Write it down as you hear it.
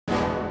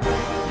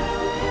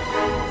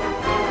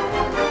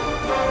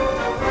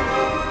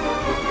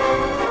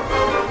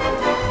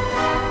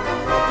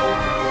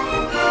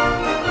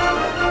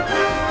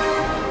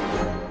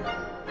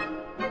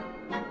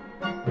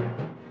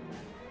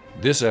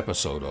This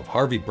episode of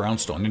Harvey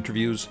Brownstone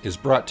Interviews is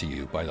brought to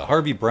you by the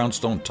Harvey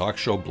Brownstone Talk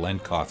Show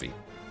Blend Coffee,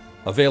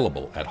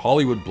 available at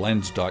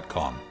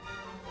hollywoodblends.com.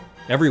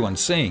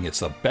 Everyone's saying it's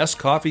the best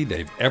coffee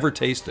they've ever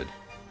tasted.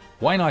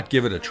 Why not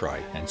give it a try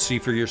and see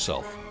for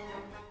yourself?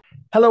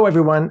 Hello,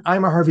 everyone.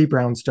 I'm Harvey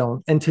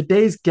Brownstone, and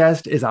today's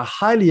guest is a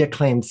highly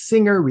acclaimed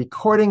singer,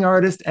 recording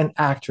artist, and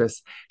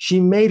actress. She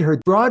made her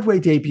Broadway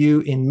debut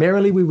in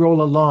Merrily We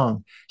Roll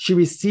Along. She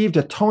received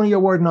a Tony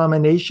Award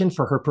nomination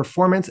for her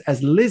performance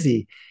as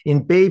Lizzie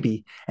in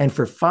Baby, and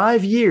for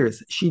 5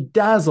 years, she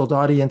dazzled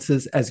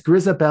audiences as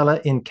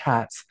Grizabella in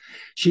Cats.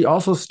 She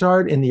also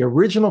starred in the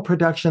original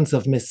productions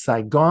of Miss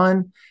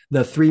Saigon,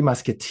 The Three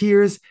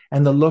Musketeers,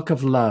 and The Look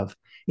of Love.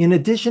 In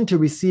addition to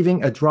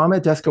receiving a Drama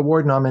Desk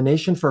Award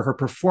nomination for her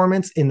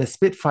performance in the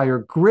Spitfire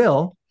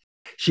Grill,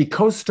 she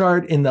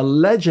co-starred in the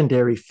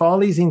legendary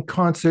Follies in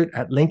concert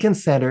at Lincoln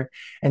Center,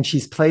 and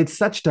she's played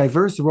such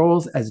diverse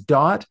roles as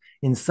Dot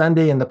in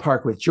Sunday in the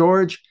Park with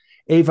George,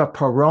 Eva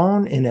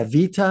Peron in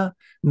Evita,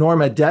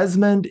 Norma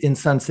Desmond in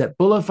Sunset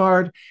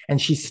Boulevard,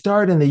 and she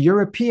starred in the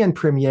European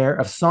premiere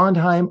of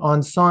Sondheim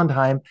on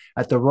Sondheim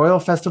at the Royal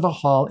Festival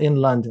Hall in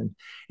London.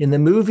 In the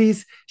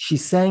movies, she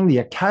sang the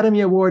Academy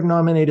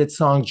Award-nominated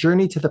song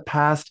Journey to the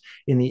Past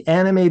in the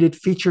animated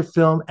feature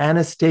film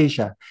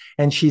Anastasia,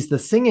 and she's the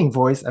singing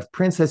voice of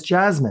Princess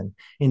Jasmine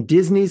in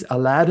Disney's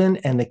Aladdin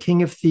and the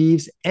King of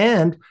Thieves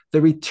and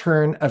The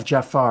Return of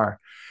Jafar.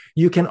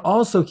 You can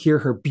also hear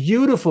her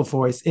beautiful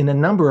voice in a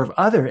number of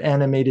other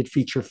animated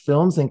feature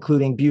films,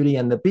 including Beauty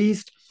and the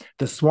Beast,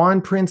 The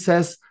Swan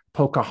Princess,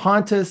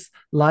 Pocahontas,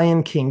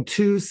 Lion King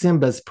 2,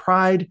 Simba's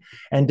Pride,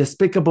 and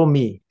Despicable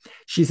Me.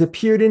 She's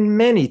appeared in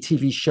many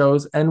TV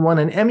shows and won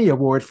an Emmy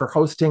Award for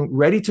hosting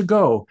Ready to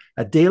Go,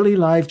 a daily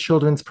live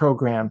children's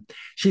program.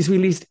 She's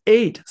released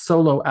 8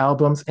 solo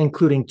albums,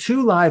 including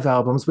 2 live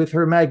albums with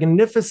her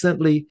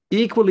magnificently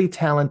equally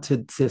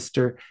talented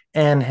sister,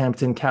 Anne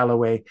Hampton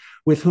Callaway,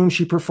 with whom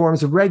she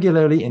performs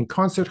regularly in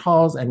concert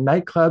halls and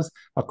nightclubs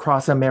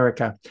across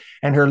America.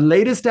 And her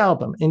latest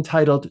album,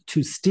 entitled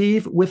To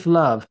Steve with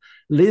Love,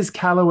 Liz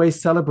Callaway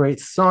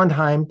Celebrates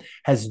Sondheim,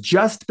 has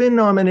just been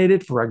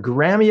nominated for a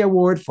Grammy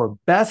Award for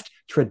Best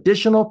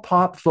Traditional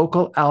Pop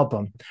Vocal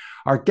Album.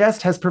 Our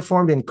guest has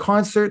performed in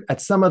concert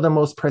at some of the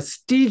most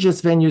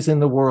prestigious venues in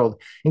the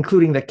world,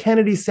 including the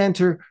Kennedy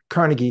Center,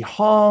 Carnegie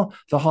Hall,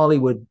 the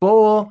Hollywood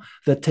Bowl,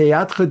 the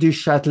Théâtre du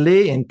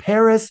Châtelet in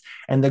Paris,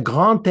 and the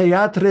Grand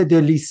Théâtre de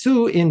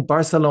l'Issou in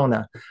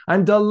Barcelona.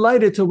 I'm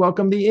delighted to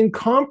welcome the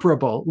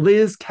incomparable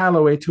Liz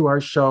Callaway to our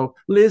show.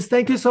 Liz,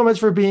 thank you so much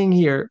for being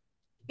here.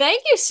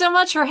 Thank you so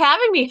much for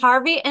having me,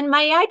 Harvey. And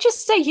may I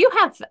just say, you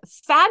have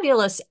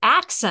fabulous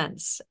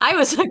accents. I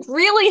was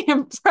really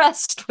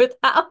impressed with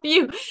how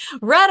you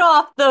read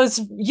off those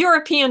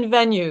European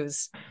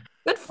venues.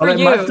 Good for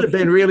you. It must have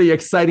been really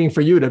exciting for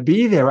you to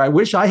be there. I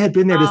wish I had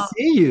been there to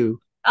see you.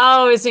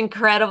 Oh, it was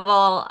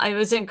incredible. It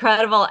was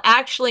incredible.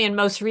 Actually, and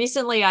most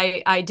recently,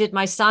 I did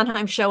my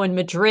Sondheim show in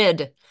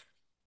Madrid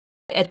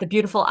at the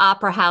beautiful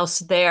opera house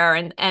there.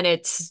 And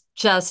it's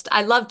just,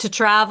 I love to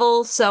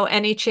travel. So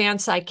any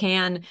chance I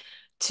can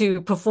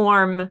to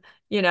perform,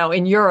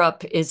 in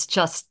Europe is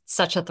just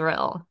such a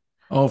thrill.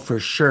 Oh, for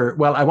sure.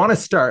 Well, I want to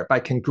start by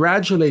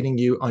congratulating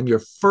you on your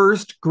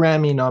first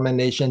Grammy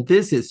nomination.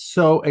 This is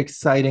so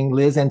exciting,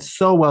 Liz, and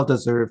so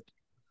well-deserved.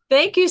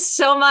 Thank you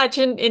so much.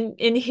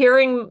 In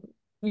hearing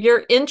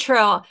your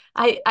intro,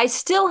 I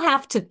still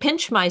have to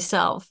pinch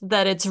myself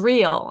that it's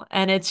real.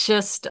 And it's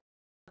just,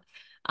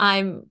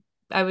 I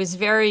was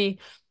very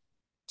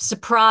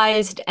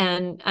surprised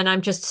and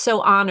I'm just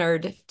so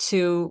honored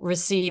to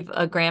receive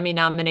a Grammy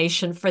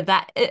nomination for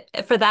that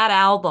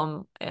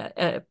album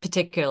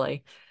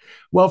particularly.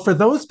 Well, for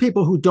those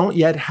people who don't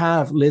yet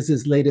have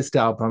Liz's latest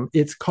album,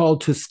 it's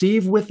called To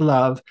Steve with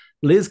Love,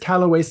 Liz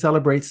Callaway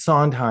Celebrates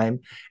Sondheim,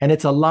 and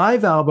it's a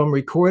live album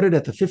recorded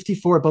at the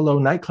 54 Below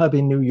nightclub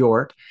in New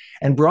York.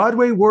 And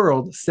Broadway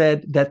World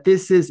said that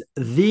this is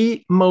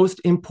the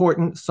most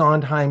important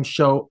Sondheim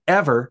show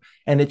ever,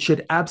 and it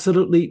should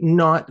absolutely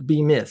not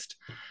be missed.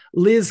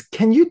 Liz,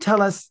 can you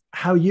tell us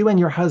how you and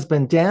your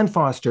husband, Dan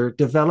Foster,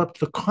 developed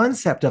the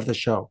concept of the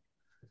show?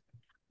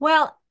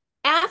 Well,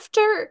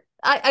 after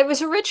I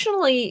was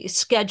originally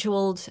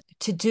scheduled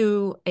to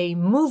do a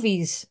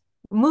movie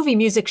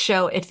music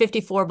show at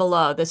 54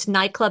 Below, this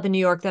nightclub in New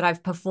York that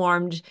I've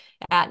performed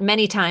at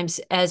many times,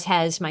 as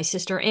has my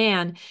sister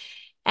Anne.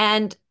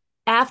 And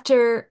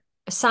after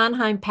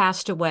Sondheim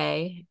passed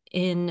away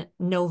in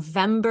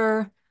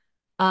November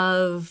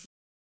of,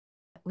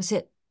 was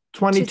it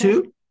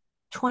 22?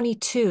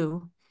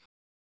 22.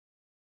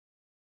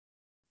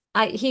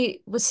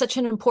 He was such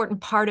an important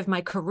part of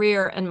my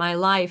career and my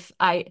life.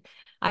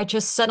 I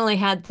just suddenly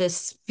had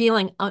this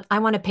feeling, I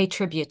want to pay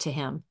tribute to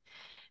him.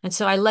 And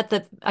so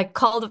I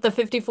called up the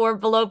 54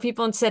 Below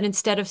people and said,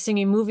 instead of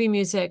singing movie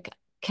music,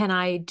 can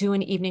I do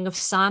an evening of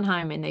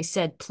Sondheim? And they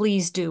said,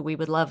 please do. We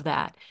would love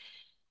that.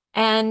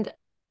 And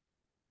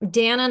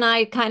Dan and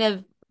I kind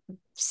of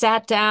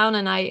sat down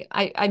and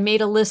I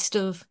made a list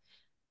of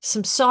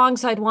some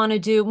songs I'd want to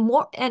do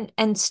more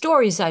and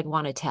stories I'd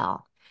want to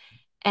tell.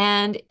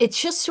 And it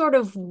just sort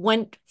of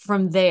went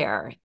from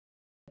there.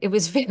 It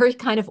was very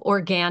kind of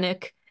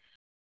organic.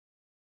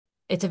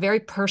 It's a very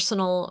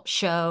personal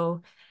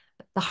show.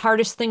 The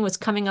hardest thing was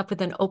coming up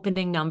with an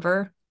opening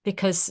number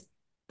because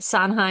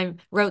Sondheim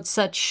wrote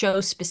such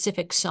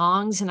show-specific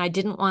songs, and I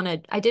didn't want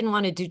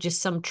to do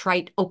just some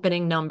trite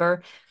opening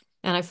number.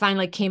 And I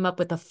finally came up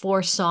with a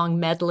 4-song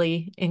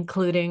medley,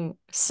 including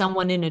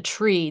Someone in a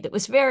Tree, that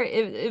was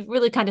it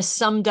really kind of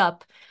summed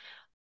up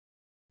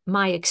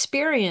my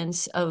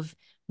experience of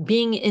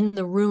being in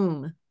the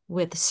room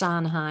with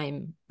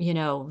Sondheim,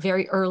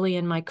 very early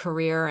in my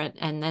career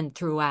and then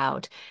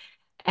throughout.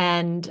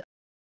 And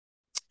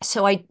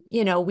so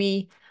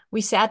we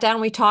sat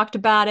down, we talked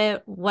about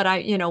it, what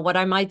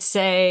I might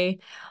say.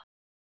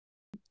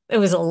 It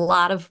was a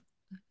lot of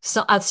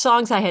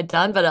songs I had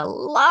done, but a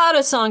lot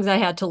of songs I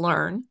had to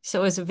learn. So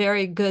it was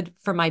very good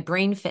for my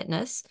brain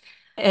fitness.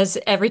 As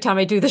every time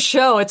I do the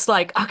show, it's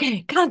like,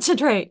 okay,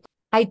 concentrate.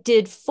 I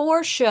did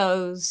 4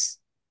 shows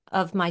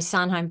of my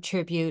Sondheim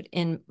tribute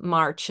in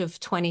March of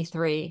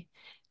 23.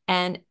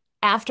 And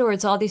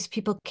afterwards, all these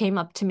people came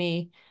up to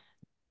me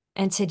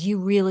and said, you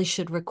really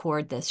should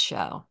record this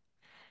show.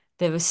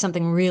 There was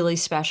something really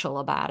special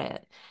about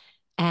it.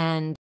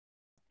 And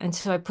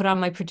so I put on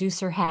my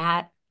producer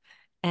hat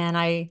and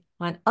I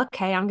went,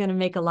 okay, I'm going to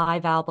make a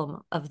live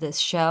album of this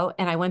show.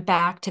 And I went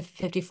back to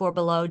 54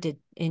 Below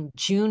in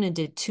June and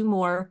did 2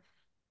 more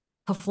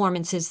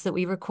performances that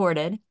we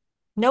recorded.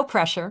 No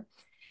pressure.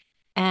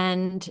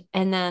 And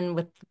then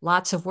with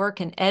lots of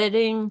work and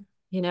editing,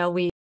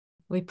 we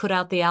put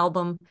out the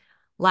album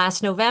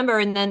last November,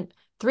 and then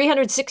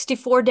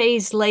 364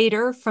 days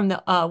later from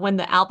when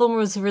the album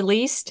was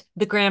released,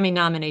 the Grammy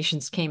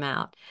nominations came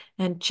out,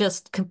 and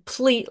just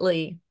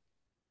completely,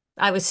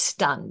 I was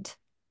stunned.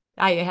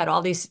 I had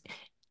all these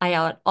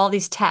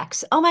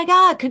texts. Oh my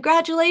God,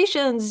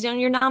 congratulations on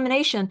your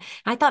nomination.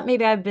 I thought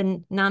maybe I've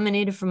been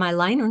nominated for my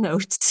liner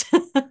notes.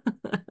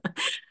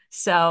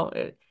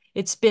 So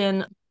it's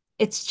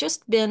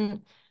just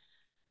been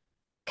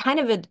kind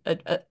of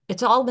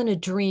it's all been a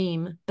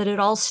dream, but it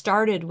all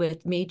started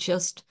with me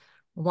just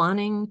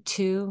wanting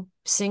to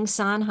sing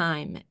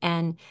Sondheim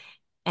and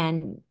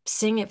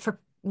sing it for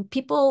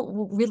people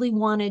who really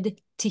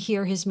wanted to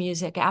hear his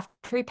music.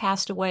 After he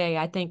passed away,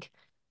 I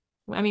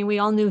mean, we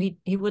all knew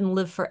he wouldn't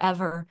live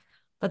forever,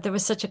 but there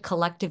was such a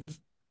collective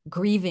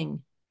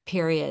grieving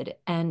period,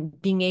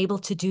 and being able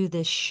to do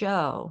this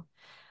show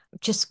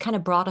just kind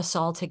of brought us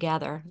all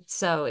together.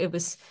 So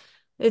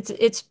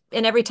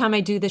and every time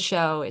I do the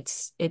show,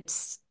 it's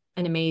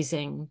an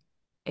amazing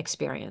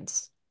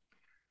experience.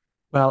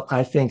 Well,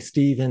 I think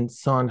Stephen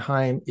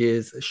Sondheim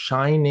is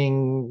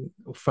shining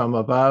from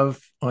above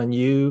on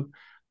you.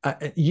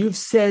 You've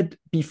said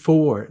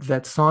before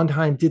that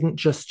Sondheim didn't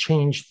just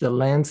change the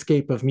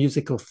landscape of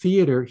musical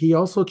theater, he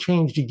also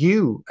changed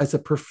you as a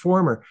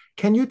performer.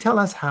 Can you tell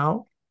us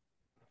how?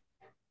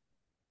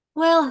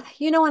 Well,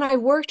 when I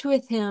worked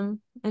with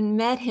him and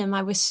met him,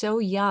 I was so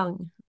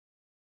young.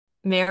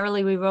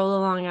 Merrily We Roll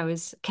Along, I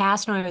was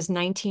cast when I was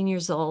 19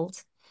 years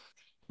old.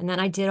 And then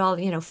I did all,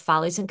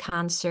 Follies in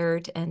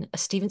concert and a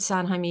Stephen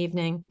Sondheim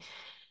evening.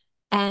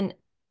 And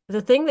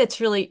the thing that's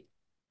really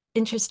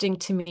interesting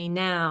to me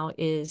now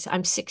is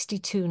I'm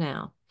 62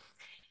 now,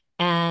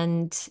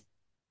 and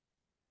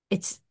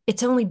it's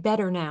only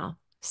better now.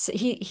 So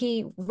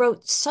he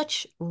wrote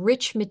such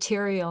rich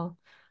material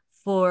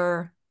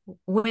for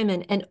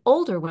women and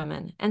older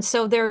women. And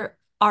so there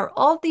are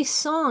all these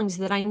songs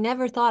that I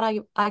never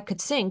thought I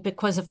could sing,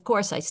 because of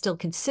course I still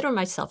consider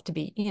myself to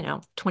be,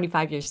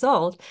 25 years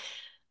old.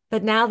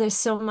 But now there's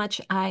so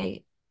much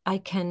I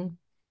can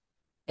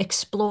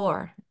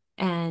explore,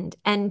 and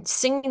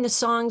singing the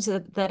songs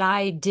that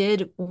I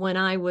did when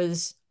I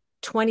was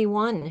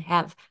 21,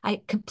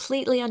 I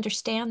completely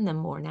understand them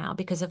more now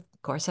because of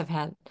course I've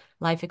had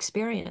life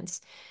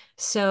experience.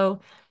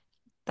 So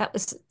that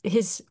was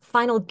his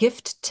final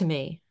gift to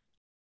me.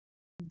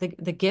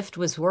 The gift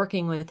was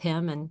working with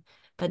him,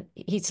 but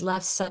he's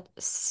left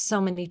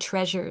so many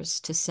treasures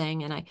to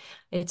sing, and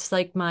it's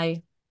like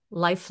my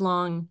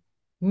lifelong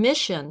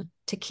mission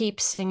to keep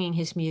singing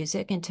his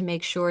music and to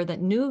make sure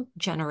that new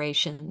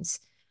generations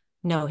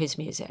know his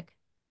music.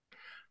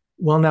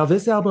 Well, now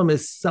this album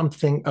is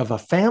something of a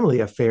family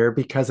affair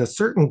because a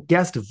certain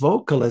guest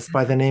vocalist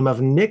by the name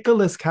of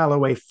Nicholas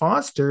Callaway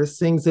Foster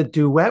sings a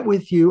duet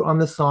with you on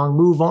the song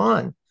Move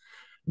On.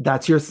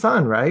 That's your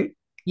son, right?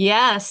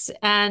 Yes.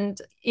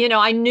 And,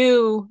 I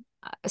knew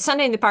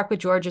Sunday in the Park with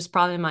George is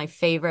probably my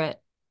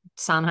favorite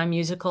Sondheim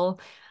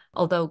musical,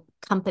 although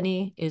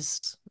Company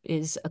is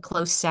a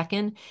close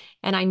second.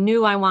 And I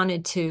knew I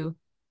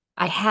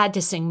had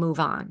to sing Move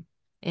On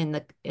in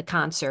the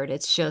concert.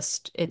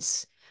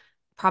 It's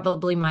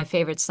probably my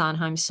favorite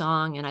Sondheim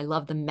song, and I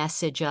love the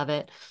message of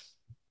it.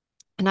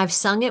 And I've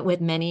sung it with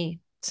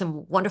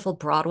some wonderful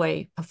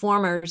Broadway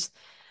performers,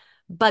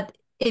 but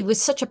it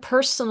was such a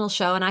personal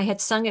show, and I had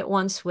sung it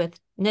once with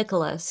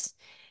Nicholas,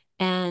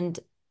 and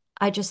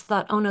I just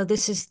thought, oh no,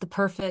 this is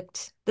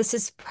perfect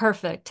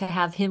to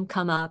have him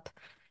come up.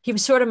 He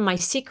was sort of my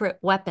secret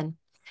weapon.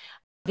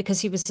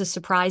 because he was a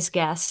surprise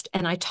guest,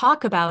 and I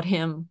talk about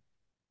him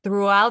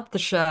throughout the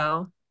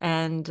show.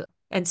 And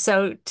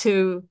so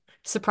to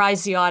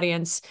surprise the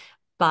audience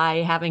by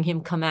having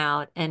him come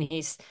out, and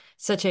he's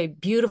such a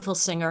beautiful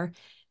singer.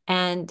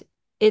 And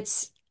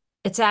it's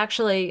it's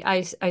actually,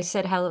 I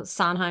said how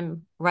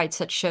Sondheim writes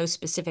such show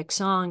specific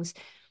songs.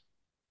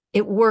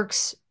 It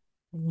works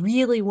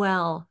really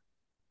well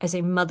as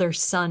a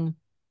mother-son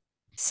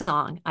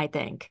song, I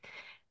think.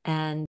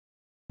 And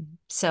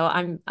so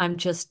I'm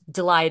just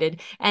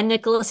delighted. And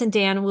Nicholas and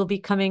Dan will be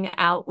coming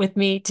out with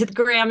me to the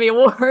Grammy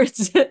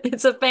Awards.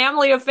 It's a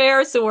family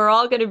affair, so we're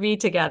all going to be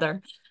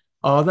together.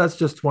 Oh, that's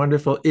just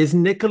wonderful. Is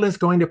Nicholas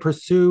going to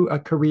pursue a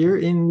career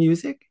in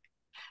music?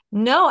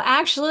 No,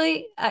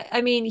 actually,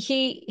 I mean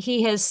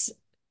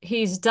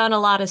he's done a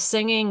lot of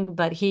singing,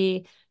 but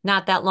he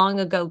not that long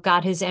ago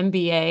got his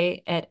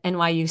MBA at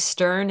NYU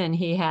Stern, and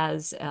he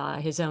has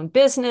his own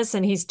business,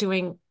 and he's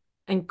doing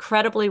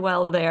incredibly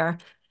well there.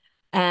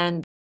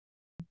 And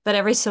but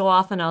every so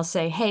often I'll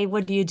say, "Hey,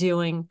 what are you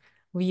doing?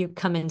 Will you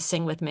come and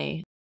sing with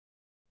me?"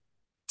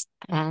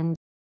 And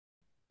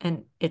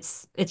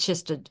it's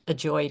just a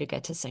joy to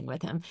get to sing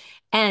with him.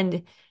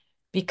 And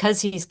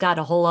because he's got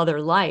a whole other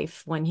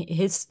life, when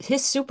his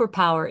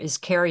superpower is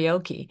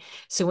karaoke.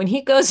 So when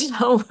he goes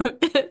home,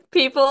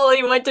 people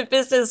he went to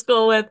business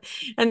school with,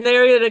 and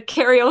they're at a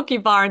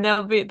karaoke bar, and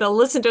they'll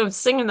listen to him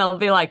sing, and they'll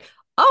be like,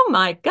 "Oh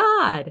my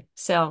God!"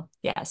 So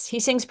yes, he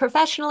sings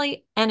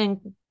professionally and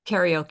in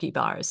karaoke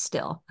bars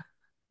still.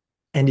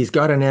 And he's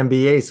got an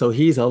MBA, so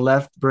he's a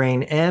left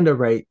brain and a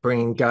right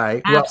brain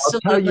guy. Well,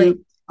 Absolutely.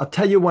 I'll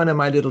tell you one of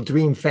my little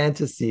dream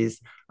fantasies.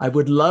 I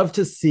would love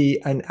to see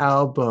an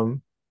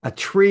album, a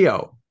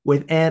trio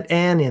with Aunt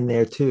Anne in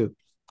there too.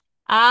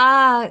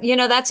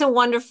 That's a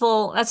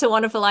wonderful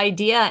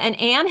idea. And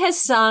Anne has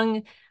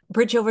sung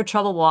Bridge Over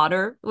Troubled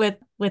Water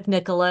with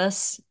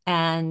Nicholas.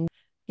 And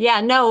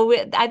yeah, no,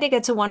 I think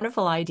it's a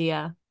wonderful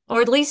idea. Or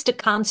at least a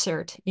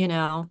concert, you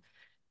know.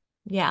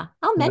 Yeah,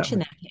 I'll That mention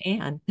would, that to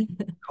Anne.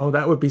 oh,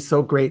 that would be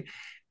so great.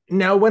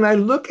 Now, when I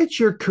look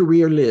at your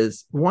career,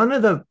 Liz, one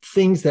of the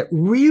things that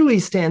really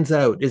stands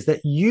out is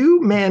that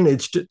you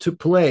managed to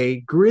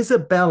play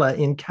Grizabella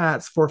in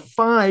Cats for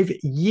 5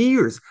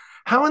 years.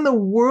 How in the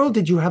world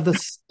did you have the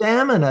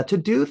stamina to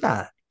do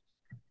that?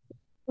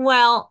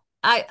 Well,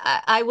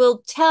 I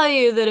will tell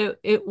you that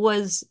it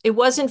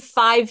wasn't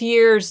 5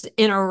 years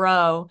in a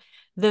row.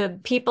 The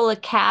people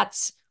at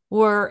Cats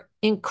were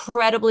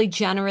incredibly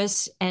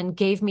generous and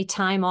gave me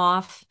time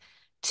off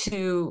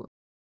to,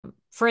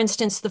 for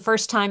instance, the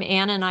first time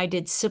Anna and I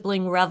did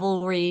Sibling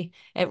Revelry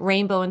at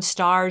Rainbow and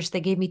Stars,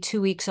 they gave me 2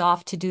 weeks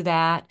off to do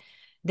that.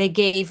 They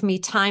gave me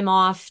time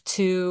off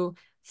to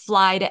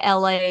fly to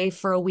LA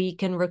for a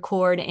week and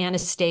record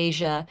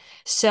Anastasia.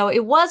 So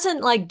it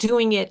wasn't like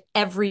doing it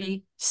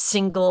every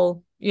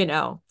single,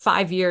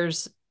 5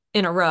 years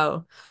in a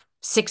row,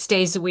 6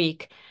 days a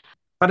week.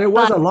 But it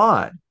was But a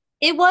lot.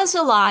 it was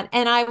a lot.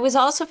 And I was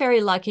also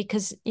very lucky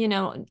because,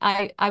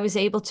 I was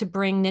able to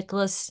bring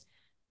Nicholas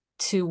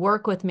to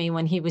work with me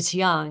when he was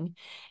young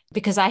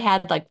because I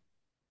had like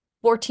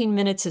 14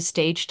 minutes of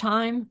stage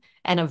time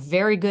and a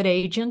very good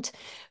agent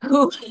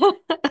who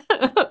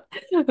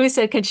who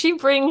said, "Can she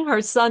bring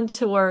her son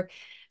to work?"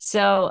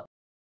 So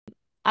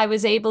I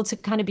was able to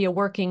kind of be a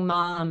working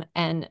mom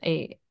and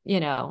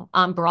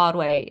on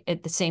Broadway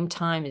at the same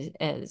time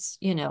as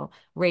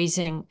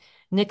raising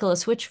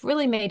Nicholas, which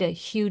really made a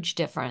huge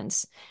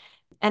difference.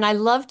 And I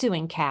love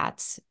doing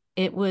Cats.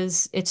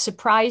 It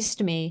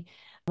surprised me.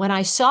 When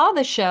I saw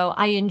the show,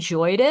 I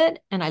enjoyed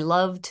it and I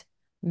loved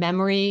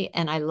Memory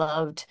and I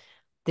loved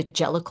the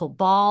Jellicle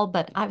Ball,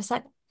 but I was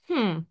like,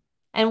 hmm.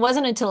 And it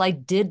wasn't until I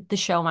did the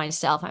show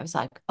myself, I was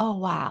like, oh,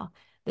 wow,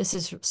 this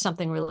is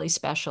something really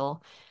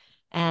special.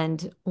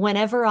 And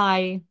whenever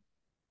I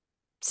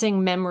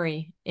sing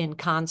Memory in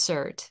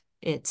concert,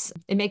 it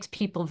makes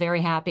people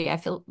very happy. I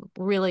feel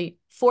really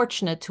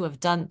fortunate to have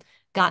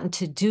gotten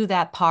to do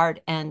that part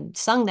and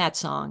sung that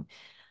song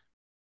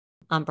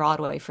on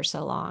Broadway for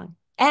so long.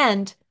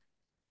 And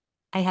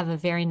I have a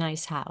very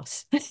nice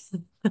house.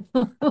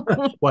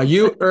 Well,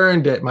 you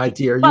earned it, my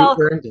dear. You Well,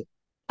 earned it.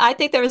 I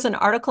think there was an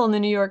article in the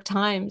New York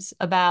Times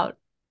about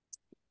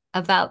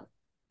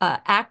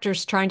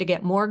actors trying to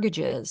get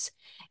mortgages,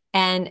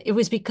 and it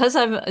was because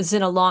I was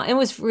in a long. It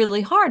was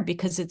really hard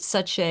because it's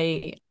such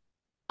a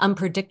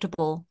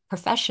unpredictable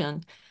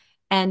profession,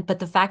 and but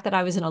the fact that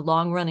I was in a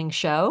long running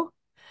show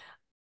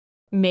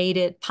made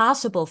it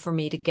possible for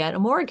me to get a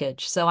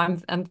mortgage. So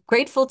I'm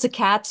grateful to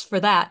Cats for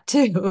that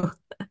too.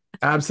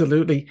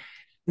 Absolutely.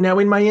 Now,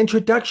 in my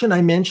introduction,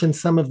 I mentioned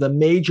some of the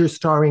major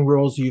starring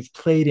roles you've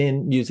played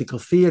in musical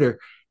theater.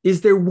 Is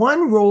there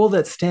one role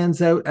that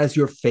stands out as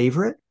your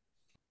favorite?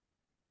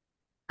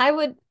 I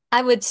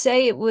would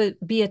say it would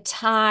be a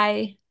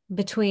tie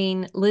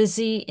between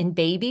Lizzie and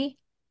Baby,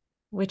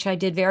 which I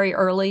did very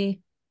early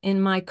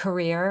in my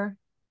career.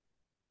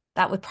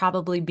 That would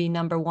probably be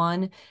number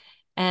one.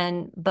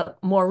 But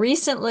more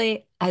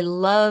recently, I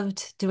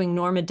loved doing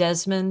Norma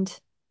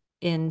Desmond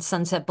in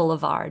Sunset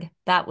Boulevard.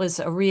 That was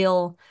a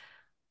real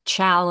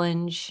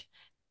challenge.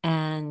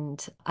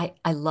 And I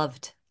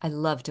loved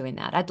doing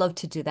that. I'd love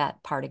to do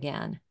that part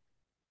again.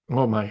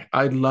 Oh my,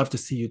 I'd love to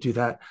see you do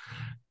that.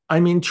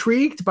 I'm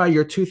intrigued by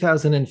your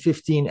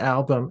 2015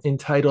 album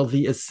entitled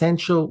The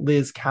Essential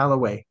Liz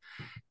Callaway,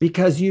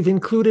 because you've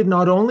included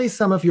not only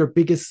some of your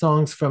biggest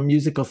songs from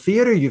musical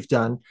theater you've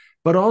done,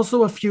 but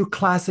also a few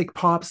classic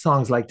pop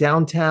songs like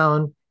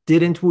Downtown,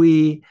 Didn't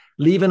We,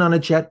 Leaving on a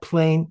Jet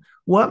Plane.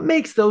 What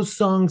makes those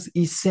songs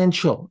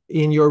essential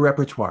in your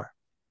repertoire?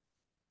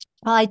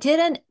 Well, I did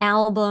an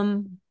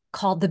album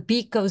called The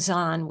Beat Goes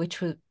On,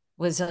 which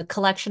was a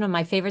collection of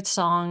my favorite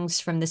songs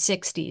from the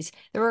 60s.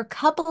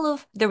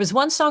 There was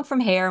one song from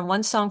Hair and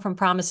one song from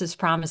Promises,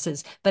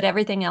 Promises, but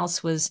everything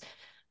else was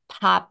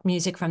pop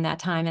music from that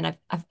time. And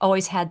I've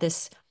always had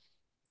this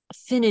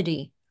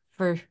affinity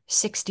for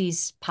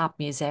 60s pop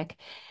music.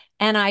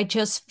 And I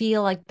just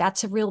feel like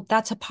that's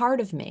a part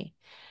of me.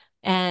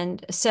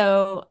 And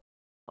so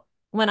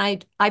when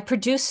I've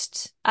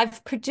produced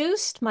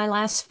my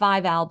last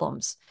 5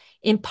 albums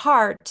in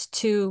part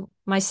to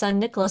my son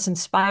Nicholas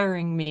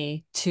inspiring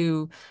me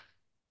to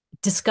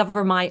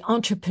discover my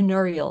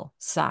entrepreneurial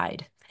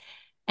side.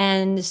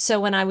 And so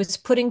when I was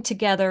putting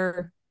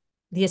together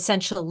the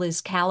Essential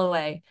Liz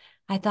Callaway,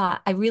 I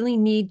thought I really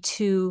need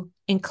to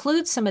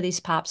include some of these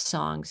pop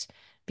songs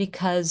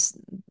because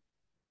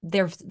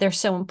they're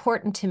so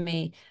important to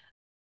me.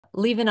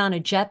 Leaving on a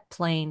Jet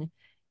Plane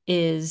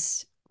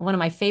is one of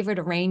my favorite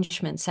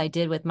arrangements I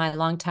did with my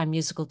longtime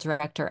musical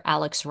director,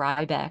 Alex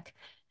Rybeck.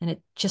 And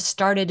it just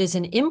started as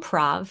an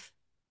improv.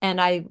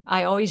 And I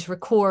always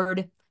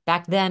record,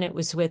 back then it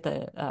was with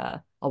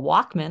a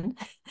Walkman,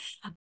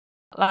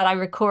 but I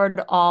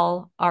record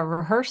all our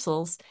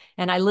rehearsals.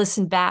 And I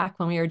listened back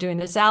when we were doing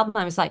this album.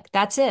 I was like,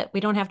 that's it.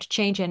 We don't have to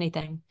change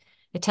anything.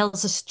 It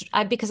tells us,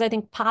 because I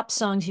think pop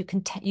songs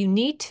you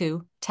need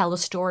to tell a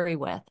story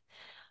with.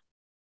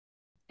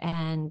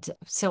 And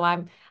so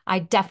I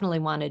definitely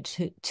wanted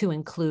to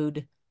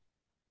include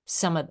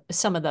some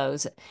of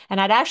those. And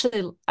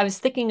I was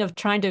thinking of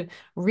trying to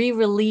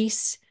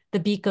re-release The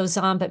Beat Goes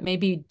On, but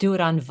maybe do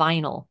it on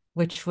vinyl,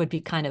 which would be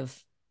kind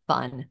of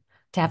fun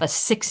to have a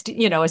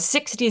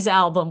 60s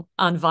album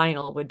on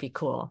vinyl would be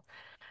cool.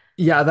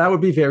 Yeah, that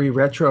would be very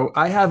retro.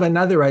 I have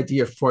another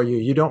idea for you.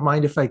 You don't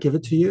mind if I give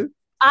it to you?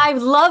 I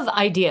love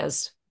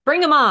ideas.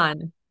 Bring them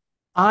on.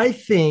 I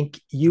think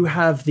you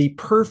have the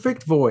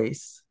perfect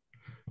voice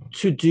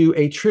to do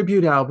a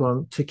tribute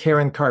album to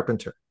Karen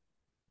Carpenter.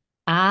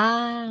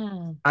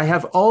 Ah. I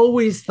have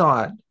always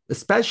thought,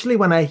 especially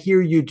when I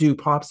hear you do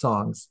pop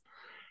songs,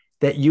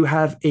 that you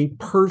have a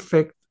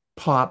perfect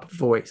pop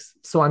voice.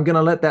 So I'm going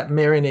to let that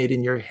marinate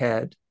in your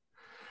head.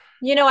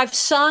 I've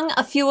sung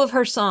a few of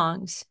her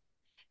songs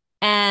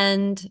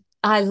and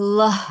I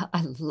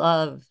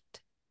loved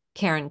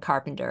Karen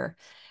Carpenter.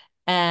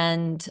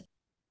 And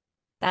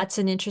that's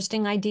an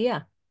interesting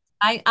idea.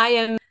 I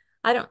am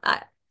I don't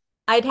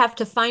I'd have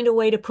to find a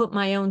way to put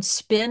my own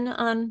spin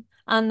on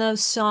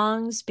those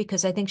songs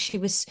because I think she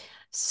was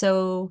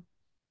so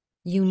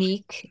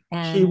unique She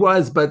and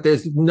was, but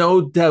there's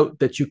no doubt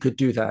that you could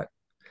do that.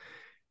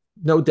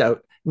 No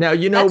doubt. Now,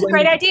 that's a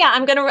great idea.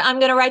 I'm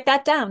gonna write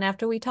that down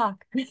after we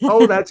talk.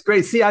 Oh, that's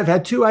great. See, I've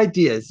had two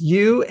ideas,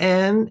 you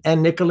and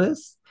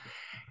Nicholas.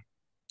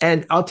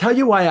 And I'll tell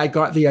you why I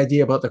got the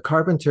idea about the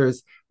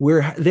Carpenters.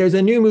 There's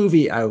a new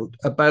movie out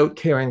about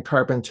Karen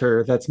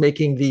Carpenter that's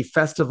making the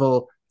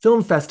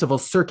film festival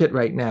circuit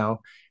right now.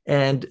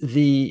 And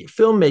the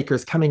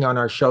filmmakers coming on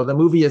our show, the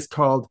movie is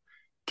called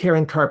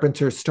Karen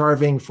Carpenter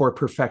Starving for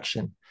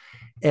Perfection.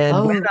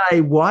 And when I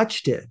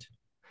watched it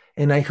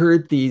and I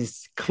heard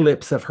these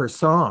clips of her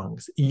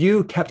songs,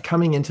 you kept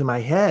coming into my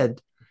head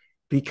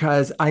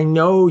because I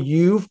know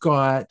you've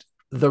got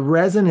the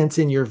resonance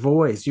in your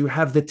voice. You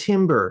have the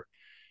timbre.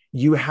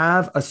 You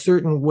have a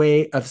certain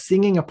way of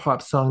singing a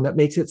pop song that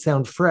makes it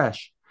sound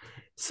fresh.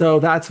 So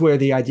that's where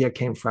the idea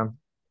came from.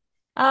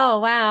 Oh,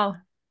 wow.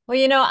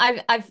 Well,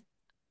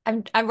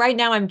 I'm right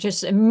now, I'm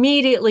just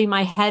immediately,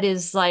 my head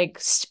is like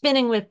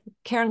spinning with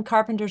Karen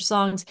Carpenter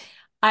songs.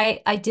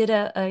 I did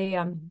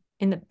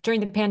during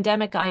the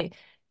pandemic, I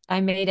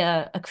made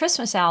a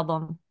Christmas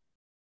album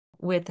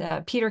with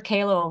Peter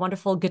Kalo, a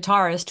wonderful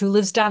guitarist who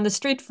lives down the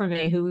street from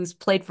me, who's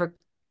played for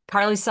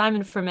Carly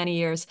Simon for many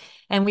years.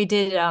 And we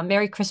did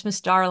Merry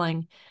Christmas,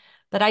 Darling.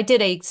 But I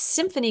did a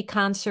symphony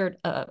concert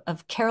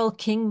of Carole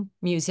King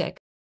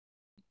music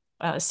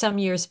some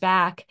years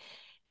back.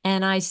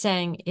 And I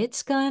sang,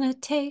 It's Gonna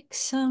Take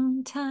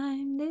Some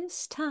Time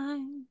This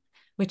Time,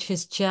 which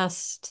is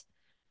just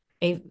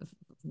a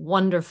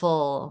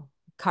wonderful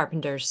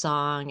Carpenter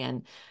song.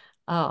 And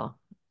oh,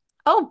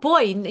 oh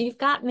boy, you've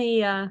got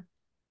me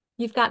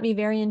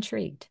very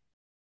intrigued.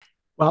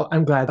 Well,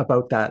 I'm glad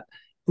about that.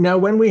 Now,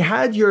 when we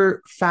had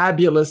your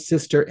fabulous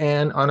sister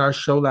Anne on our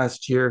show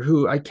last year,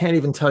 who I can't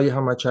even tell you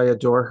how much I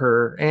adore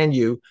her and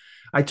you,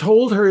 I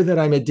told her that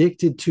I'm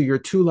addicted to your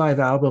 2 live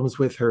albums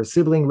with her,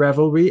 Sibling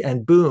Revelry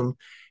and Boom,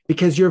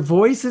 because your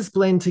voices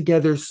blend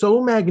together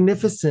so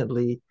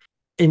magnificently.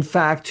 In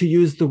fact, to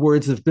use the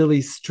words of Billy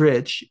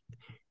Stritch,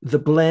 the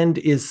blend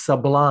is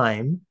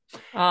sublime.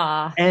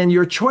 Ah, And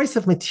your choice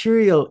of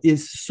material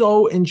is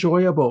so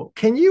enjoyable.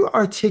 Can you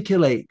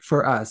articulate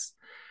for us,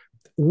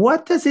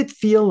 what does it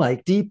feel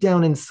like deep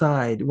down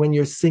inside when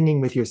you're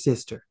singing with your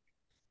sister?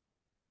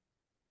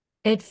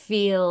 it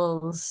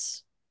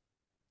feels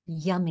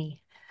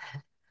yummy.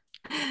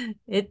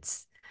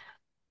 It's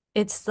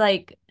it's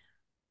like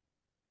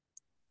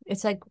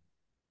it's like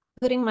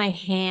putting my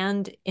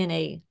hand in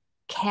a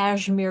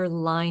cashmere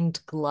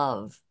lined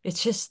glove.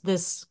 It's just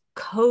this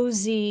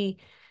cozy,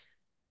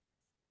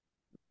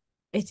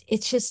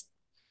 it's just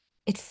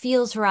it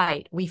feels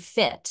right. We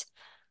fit.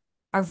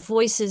 Our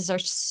voices are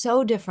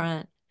so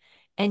different.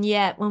 And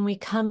yet when we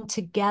come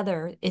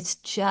together, it's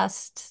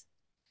just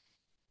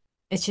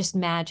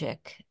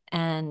magic.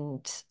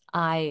 And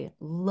I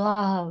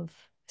love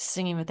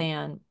singing with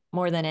Anne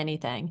more than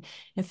anything.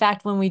 In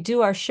fact, when we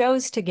do our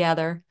shows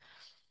together,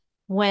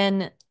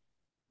 when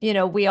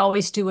we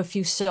always do a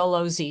few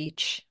solos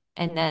each,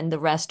 and then the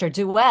rest are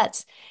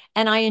duets.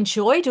 And I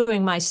enjoy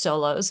doing my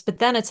solos, but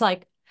then it's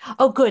like,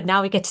 oh, good,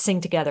 now we get to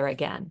sing together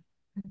again.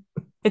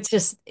 It's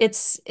just,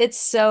 it's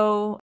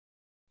so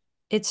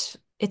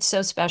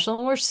special.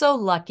 And we're so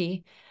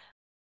lucky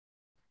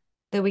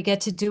that we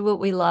get to do what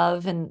we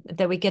love and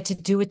that we get to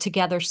do it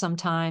together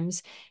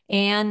sometimes.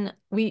 Anne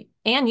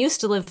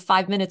used to live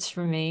 5 minutes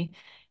from me.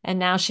 And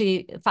now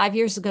 5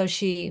 years ago,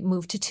 she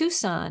moved to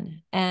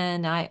Tucson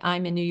and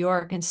I'm in New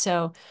York. And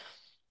so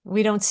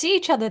we don't see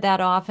each other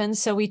that often.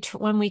 So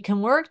when we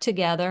can work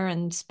together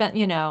and spend,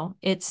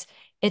 it's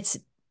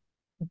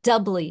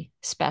doubly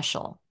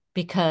special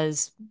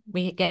because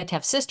we get to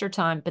have sister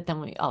time, but then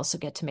we also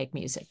get to make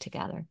music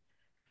together.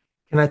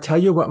 Can I tell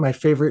you what my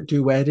favorite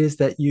duet is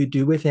that you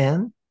do with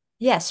Anne?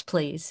 Yes,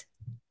 please.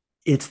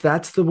 It's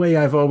That's the Way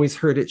I've Always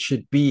Heard It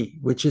Should Be,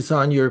 which is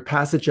on your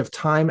Passage of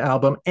Time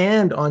album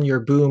and on your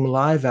Boom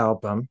Live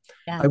album.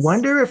 I Yes.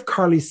 wonder if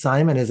Carly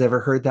Simon has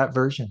ever heard that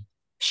version.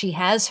 She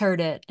has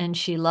heard it and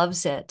she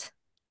loves it.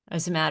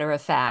 As a matter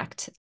of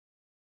fact,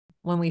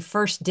 when we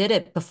first did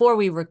it, before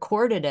we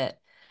recorded it,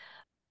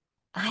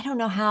 I don't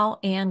know how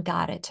Anne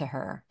got it to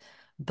her,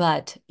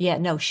 but yeah,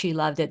 no, she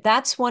loved it.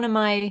 That's one of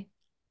my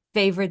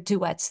favorite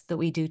duets that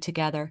we do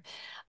together.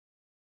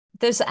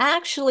 There's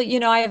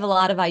actually, I have a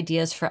lot of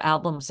ideas for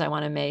albums I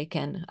want to make.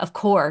 And of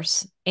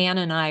course, Anne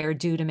and I are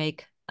due to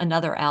make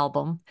another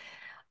album.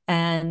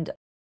 And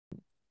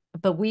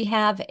but we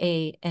have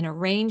an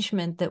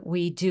arrangement that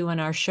we do in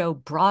our show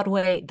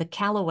Broadway, the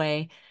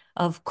Callaway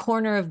of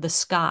Corner of the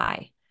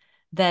Sky.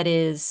 That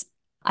is,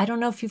 I don't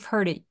know if you've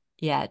heard it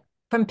yet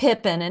from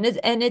Pippin, and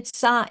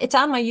it's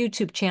on my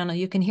YouTube channel.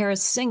 You can hear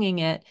us singing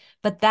it,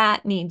 but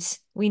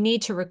we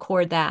need to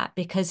record that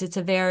because it's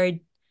a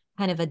very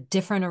kind of a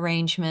different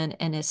arrangement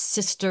and a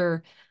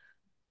sister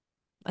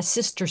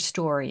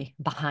story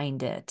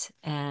behind it.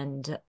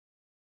 And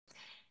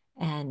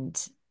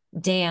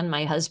Dan,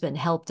 my husband,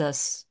 helped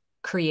us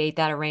create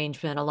that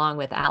arrangement along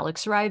with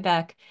Alex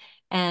Rybeck,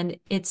 and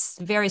it's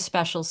very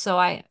special. So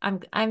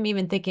I'm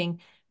even thinking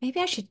maybe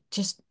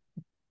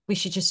we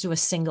should just do a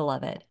single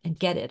of it and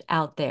get it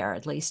out there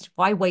at least.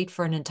 Why wait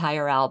for an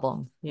entire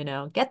album?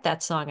 Get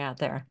that song out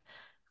there.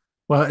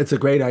 Well, it's a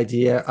great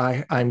idea.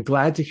 I'm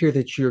glad to hear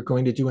that you're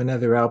going to do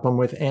another album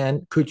with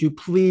Anne. Could you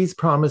please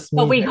promise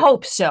But me we that?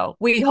 hope so.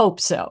 We hope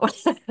so.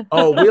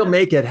 Oh, we'll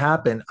make it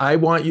happen. I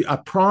want you, I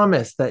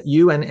promise that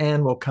you and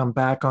Anne will come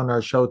back on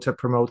our show to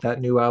promote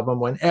that new album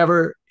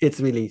whenever it's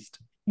released.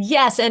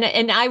 Yes,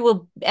 and I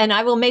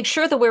will make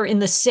sure that we're in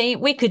the same.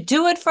 We could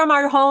do it from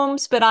our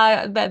homes, but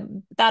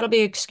that'll be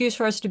an excuse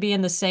for us to be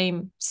in the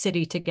same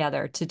city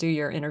together to do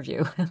your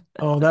interview.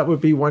 Oh, that would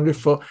be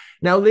wonderful.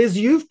 Now, Liz,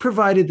 you've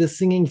provided the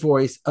singing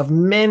voice of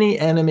many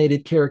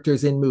animated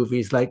characters in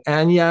movies like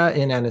Anya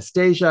in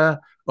Anastasia,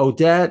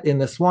 Odette in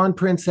The Swan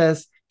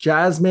Princess,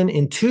 Jasmine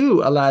in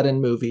two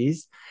Aladdin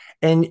movies,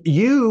 and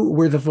you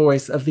were the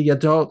voice of the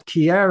adult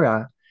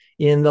Kiara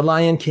in The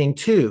Lion King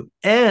 2.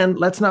 And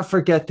let's not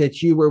forget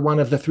that you were one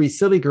of the three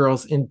silly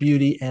girls in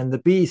Beauty and the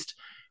Beast.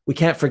 We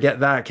can't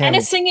forget that, can And a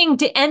we? singing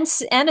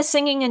and a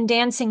singing and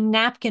dancing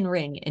napkin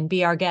ring and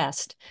be our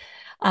guest.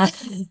 Uh,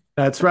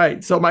 That's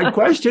right. So, my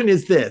question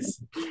is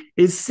this: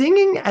 is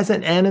singing as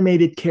an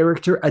animated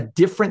character a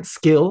different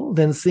skill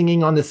than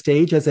singing on the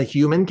stage as a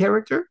human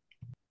character?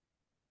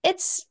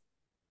 it's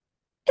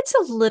it's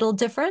a little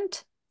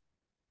different.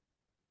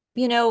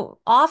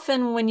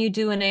 Often when you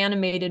do an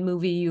animated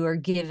movie, you are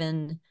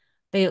given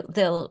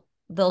they'll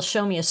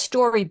show me a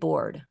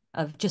storyboard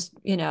of just,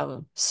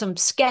 some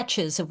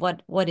sketches of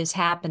what is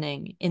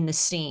happening in the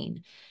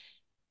scene.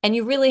 And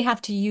you really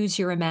have to use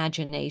your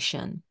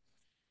imagination.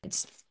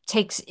 It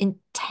takes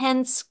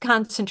intense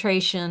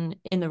concentration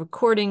in the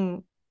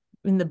recording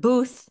in the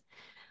booth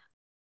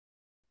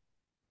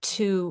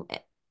to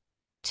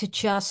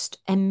just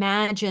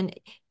imagine.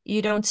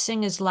 You don't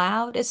sing as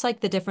loud. It's like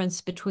the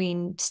difference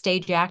between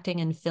stage acting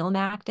and film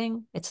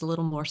acting. It's a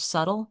little more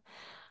subtle.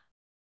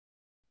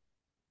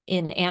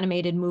 In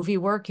animated movie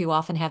work, you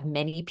often have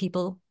many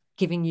people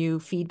giving you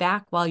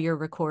feedback while you're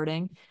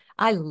recording.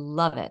 I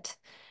love it.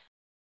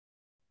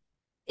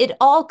 It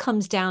all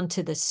comes down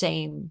to the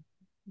same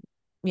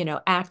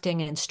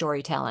acting and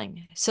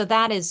storytelling. So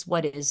that is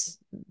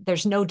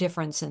there's no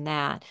difference in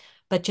that,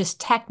 but just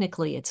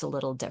technically it's a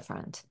little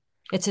different.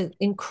 It's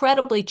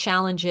incredibly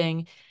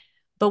challenging.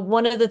 But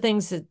one of the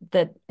things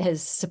that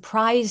has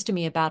surprised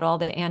me about all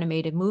the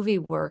animated movie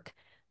work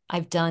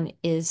I've done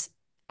is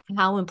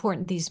how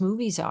important these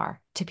movies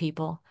are to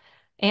people.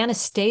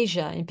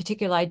 Anastasia, in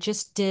particular, I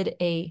just did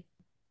a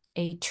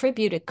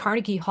tribute at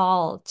Carnegie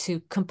Hall to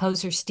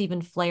composer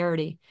Stephen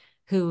Flaherty,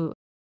 who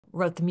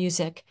wrote the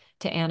music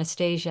to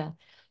Anastasia.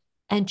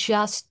 And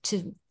just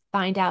to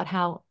find out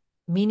how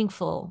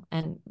meaningful,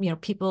 and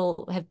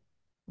people have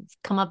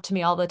come up to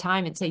me all the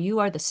time and say, you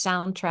are the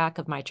soundtrack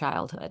of my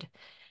childhood.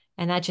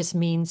 And that just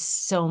means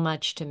so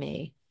much to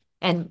me.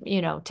 And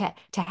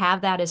to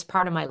have that as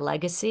part of my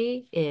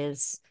legacy Oh,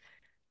 is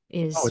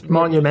it's really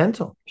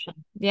monumental.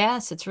 special.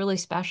 Yes, it's really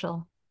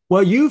special.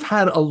 Well, you've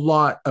had a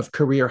lot of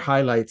career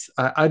highlights.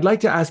 I'd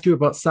like to ask you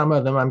about some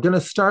of them. I'm going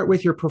to start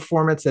with your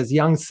performance as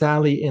young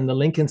Sally in the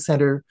Lincoln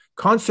Center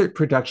concert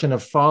production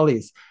of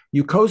Follies.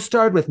 You co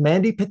starred with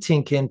Mandy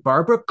Patinkin,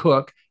 Barbara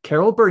Cook,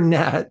 Carol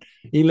Burnett,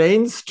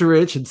 Elaine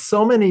Stritch, and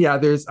so many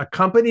others,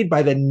 accompanied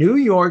by the New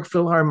York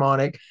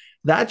Philharmonic.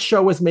 That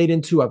show was made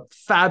into a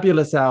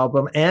fabulous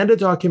album and a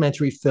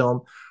documentary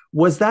film.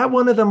 Was that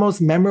one of the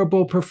most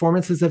memorable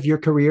performances of your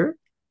career?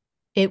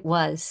 It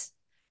was.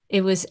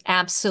 It was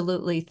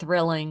absolutely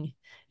thrilling.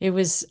 It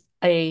was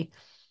a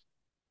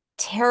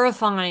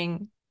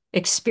terrifying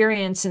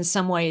experience in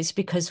some ways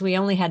because we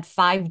only had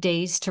 5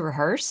 days to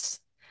rehearse,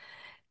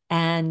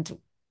 and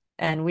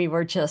we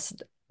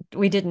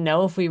didn't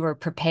know if we were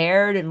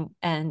prepared,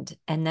 and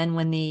then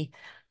when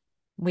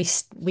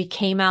we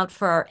came out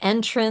for our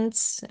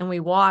entrance, and we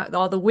walked,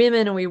 all the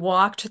women, and we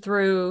walked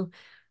through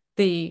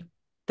the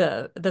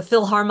the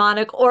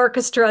Philharmonic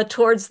Orchestra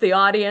towards the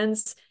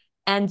audience,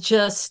 and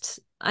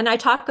I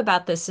talk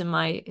about this in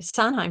my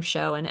Sondheim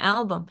show and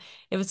album.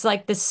 It was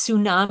like this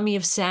tsunami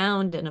of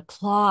sound and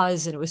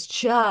applause, and it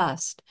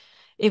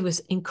was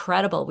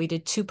incredible. We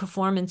did 2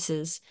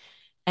 performances,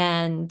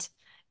 and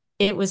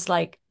it was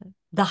like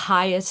the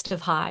highest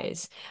of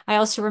highs. I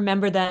also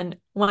remember then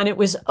when it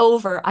was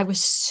over, I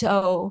was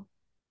so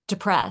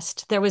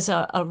depressed. There was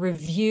a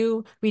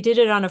review. We did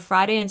it on a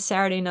Friday and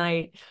Saturday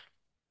night.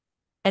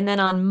 And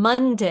then on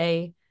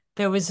Monday,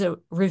 there was a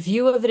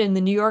review of it in the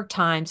New York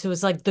Times. It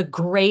was like the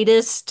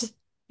greatest,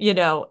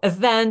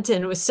 event.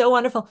 And it was so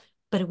wonderful,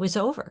 but it was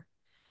over.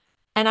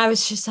 And I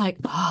was just like,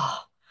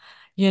 oh,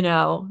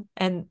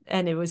 and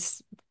it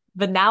was,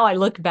 but now I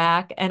look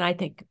back and I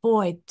think,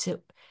 boy,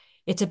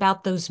 it's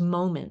about those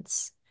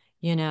moments,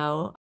 you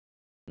know,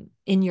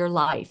 in your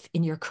life,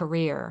 in your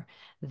career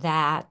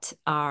that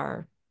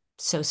are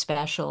so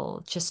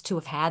special just to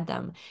have had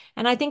them.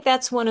 And I think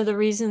that's one of the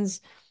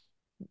reasons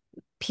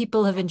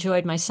people have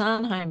enjoyed my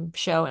Sondheim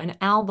show and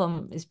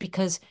album is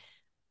because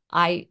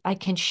I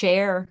can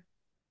share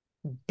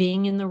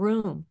being in the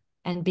room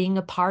and being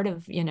a part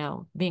of,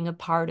 being a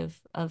part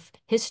of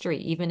history,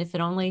 even if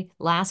it only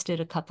lasted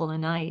a couple of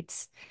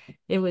nights.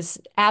 It was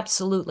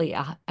absolutely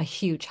a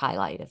huge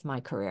highlight of my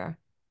career.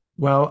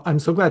 Well, I'm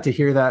so glad to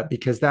hear that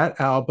because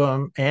that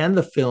album and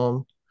the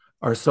film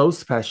are so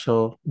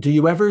special. Do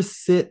you ever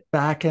sit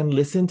back and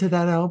listen to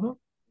that album?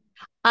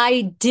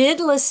 I did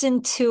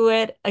listen to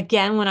it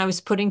again when I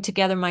was putting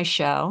together my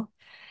show,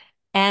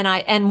 and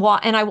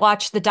I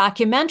watched the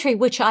documentary,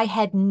 which I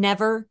had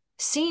never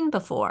seen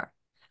before.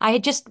 I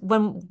had just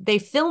when they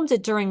filmed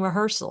it during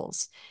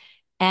rehearsals,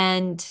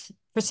 and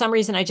for some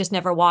reason I just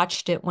never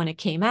watched it when it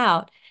came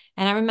out.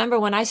 And I remember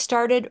when I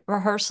started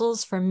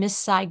rehearsals for Miss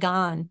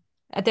Saigon,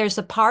 there's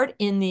a part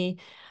in the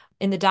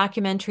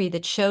documentary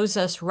that shows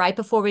us right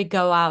before we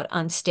go out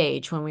on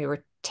stage when we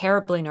were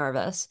terribly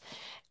nervous.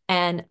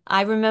 And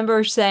I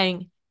remember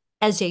saying,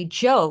 as a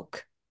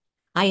joke,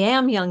 I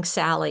am young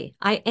Sally.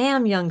 I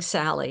am young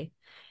Sally.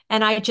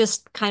 And I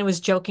just kind of was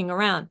joking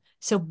around.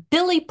 So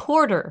Billy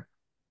Porter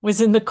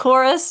was in the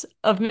chorus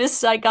of Miss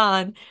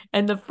Saigon.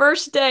 And the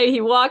first day he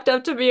walked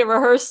up to me at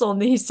rehearsal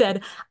and he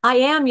said, I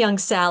am young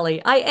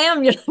Sally. I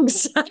am young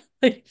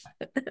Sally.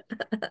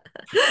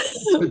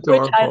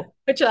 Adorable.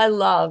 Which I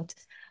loved.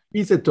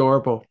 He's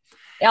adorable.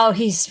 Oh,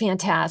 he's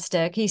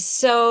fantastic.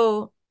 He's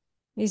a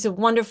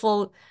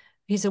wonderful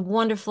he's a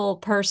wonderful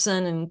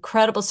person,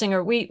 incredible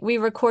singer. We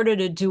recorded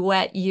a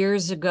duet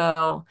years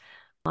ago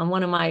on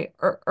one of my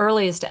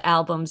earliest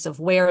albums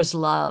of Where's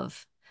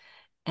Love,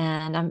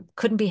 and I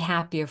couldn't be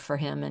happier for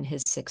him and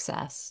his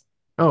success.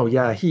 Oh,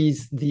 yeah.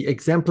 He's the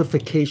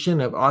exemplification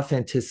of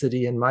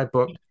authenticity in my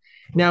book.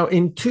 Now,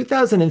 in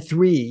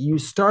 2003, you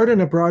starred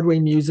in a Broadway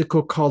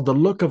musical called The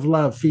Look of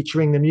Love,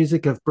 featuring the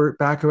music of Burt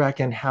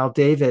Bacharach and Hal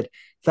David.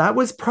 That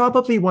was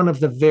probably one of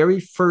the very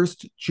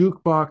first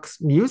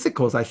jukebox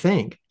musicals, I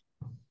think.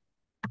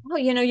 Oh,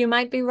 you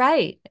might be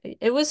right.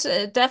 It was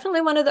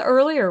definitely one of the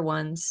earlier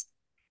ones.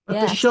 But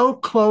the Yes. show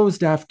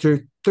closed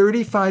after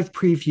 35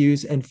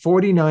 previews and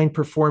 49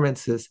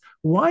 performances.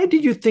 Why do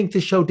you think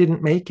the show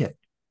didn't make it?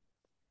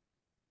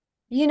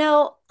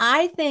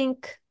 I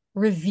think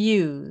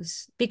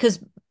reviews,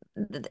 because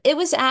it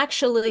was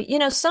actually,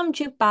 some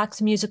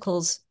jukebox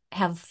musicals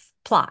have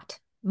plot.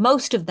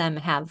 Most of them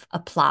have a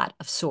plot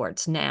of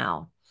sorts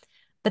now.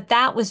 But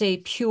that was a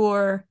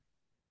pure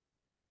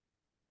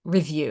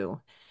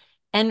review.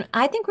 And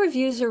I think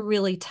reviews are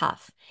really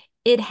tough.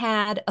 It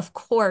had, of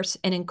course,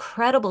 an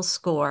incredible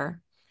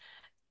score.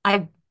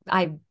 I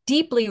I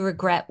deeply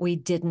regret we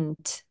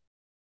didn't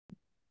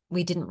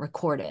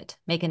record it,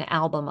 make an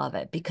album of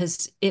it,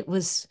 because it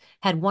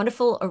had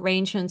wonderful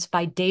arrangements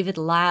by David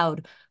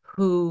Loud,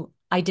 who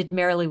I did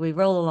Merrily We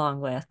Roll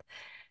Along with,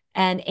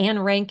 and Anne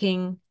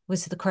Ranking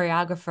was the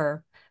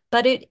choreographer.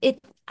 But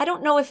I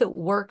don't know if it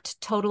worked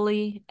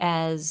totally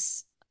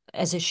as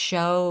a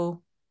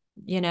show,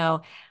 you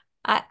know.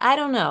 I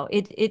don't know.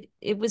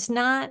 It was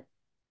not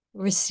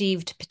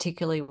received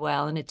particularly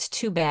well, and it's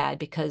too bad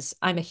because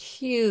I'm a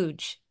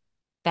huge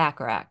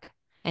Bacharach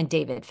and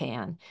David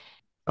fan.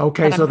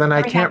 Okay, But so I'm then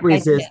I very can't happy I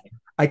resist. did.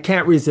 I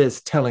can't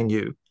resist telling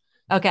you.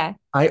 Okay.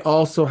 I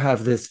also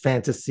have this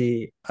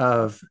fantasy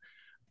of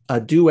a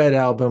duet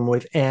album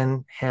with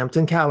Anne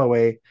Hampton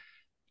Callaway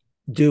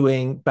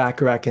doing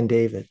Bacharach and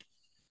David.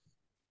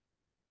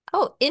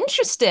 Oh,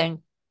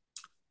 interesting.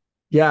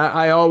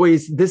 Yeah,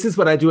 this is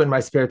what I do in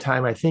my spare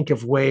time. I think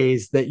of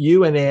ways that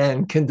you and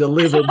Anne can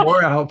deliver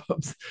more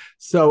albums.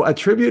 So, a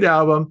tribute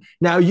album.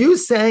 Now, you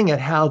sang at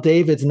Hal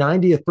David's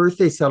 90th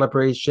birthday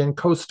celebration,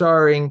 co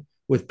starring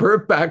with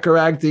Burt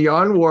Bacharach,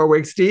 Dionne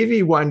Warwick,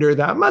 Stevie Wonder.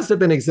 That must have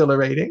been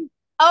exhilarating.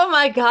 Oh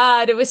my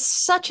God, it was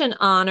such an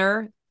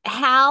honor.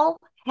 Hal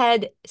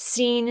had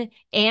seen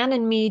Anne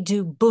and me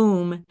do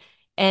Boom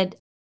at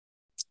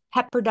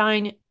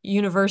Pepperdine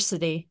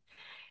University.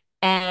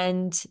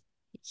 And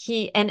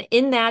and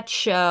in that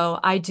show,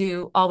 I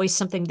do Always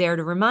Something There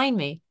to Remind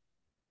Me.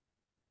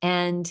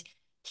 And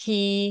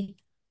he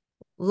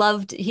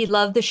he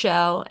loved the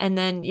show. And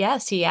then,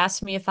 yes, he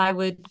asked me if I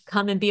would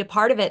come and be a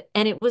part of it.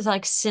 And it was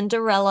like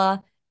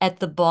Cinderella at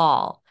the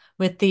ball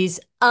with these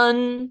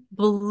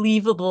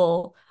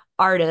unbelievable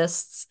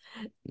artists,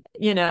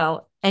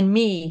 and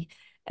me.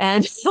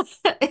 And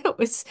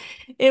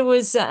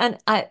and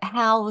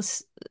Hal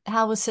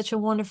was such a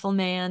wonderful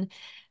man.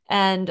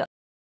 And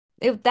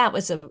that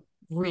was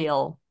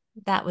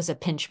that was a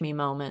pinch me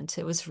moment.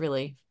 It was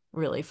really,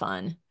 really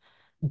fun.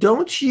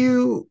 Don't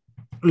you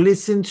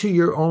listen to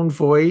your own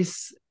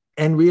voice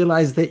and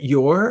realize that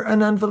you're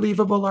an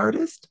unbelievable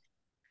artist?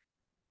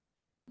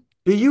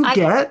 Do you I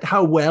get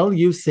how well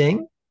you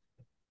sing?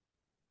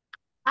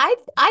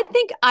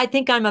 I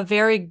think I'm a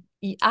very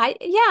I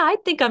yeah, I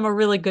think I'm a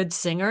really good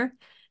singer.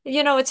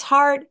 It's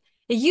hard.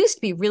 It used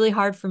to be really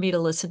hard for me to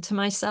listen to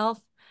myself.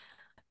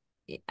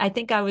 I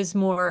think I was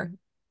more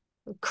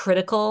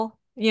critical,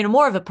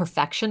 more of a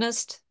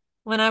perfectionist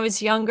when I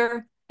was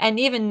younger. And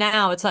even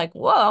now it's like,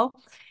 whoa,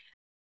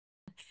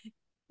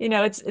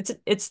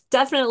 it's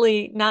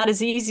definitely not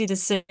as easy to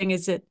sing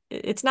as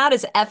it's not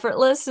as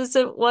effortless as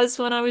it was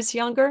when I was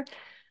younger.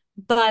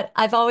 But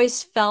I've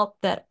always felt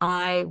that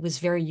I was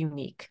very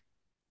unique.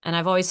 And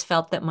I've always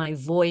felt that my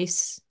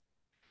voice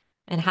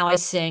and how I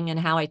sing and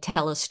how I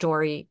tell a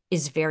story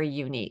is very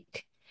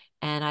unique.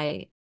 And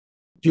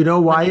Do you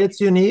know when why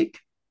it's unique?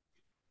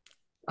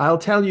 I'll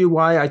tell you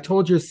why. I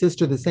told your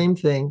sister the same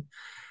thing.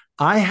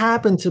 I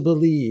happen to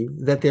believe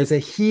that there's a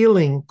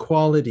healing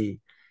quality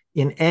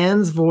in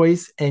Anne's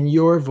voice and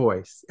your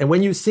voice. And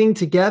when you sing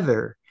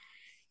together,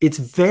 it's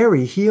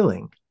very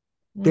healing.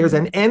 There's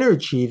an Mhm.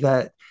 energy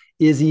that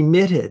is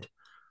emitted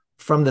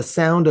from the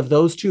sound of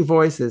those two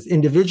voices,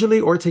 individually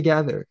or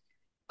together.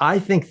 I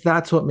think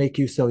that's what makes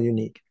you so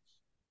unique.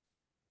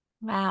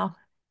 Wow.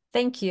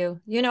 Thank you.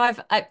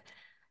 I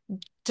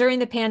during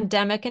the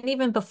pandemic and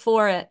even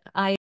before it,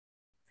 I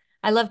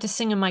love to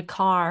sing in my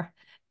car.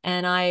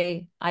 And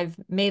I've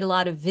made a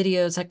lot of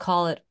videos, I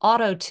call it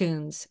auto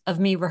tunes of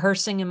me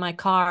rehearsing in my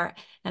car.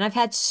 And I've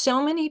had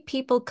so many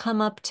people come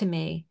up to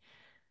me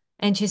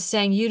and just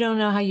saying, you don't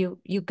know how you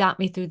got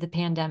me through the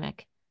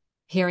pandemic,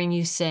 hearing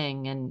you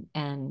sing.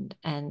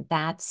 And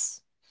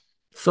that's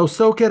So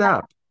soak it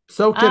up.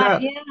 Soak it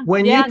up. yeah,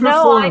 When you yeah,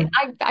 no, perform,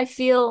 I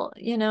feel,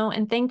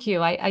 and thank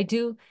you. I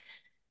do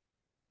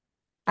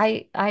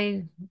I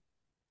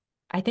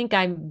I think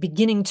I'm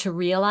beginning to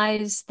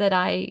realize that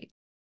I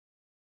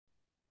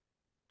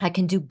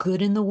can do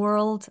good in the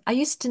world. I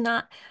used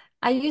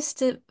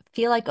to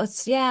feel like, oh,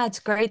 it's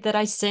great that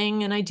I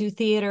sing and I do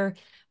theater,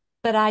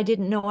 but I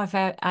didn't know if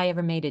I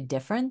ever made a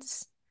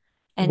difference.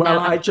 And well, now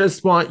I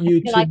just want I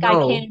you feel to like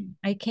know,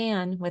 I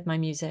can with my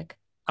music.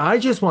 I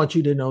just want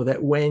you to know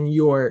that when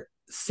you're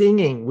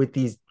singing with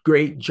these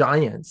great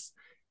giants,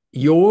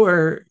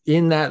 you're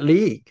in that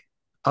league.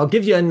 I'll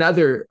give you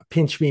another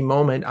pinch me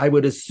moment. I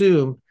would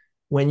assume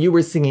when you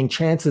were singing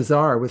Chances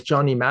Are with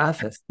Johnny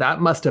Mathis, that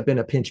must have been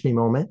a pinch me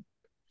moment.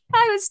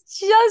 I was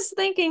just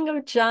thinking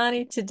of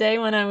Johnny today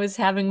when I was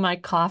having my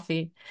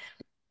coffee.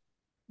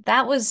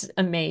 That was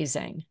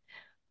amazing.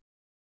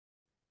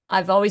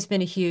 I've always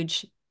been a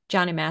huge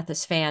Johnny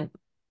Mathis fan.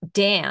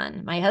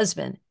 Dan, my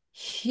husband,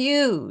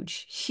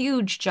 huge,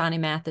 huge Johnny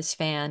Mathis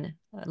fan.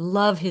 I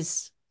love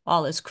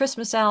all his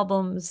Christmas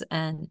albums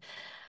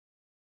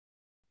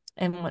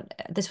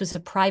this was a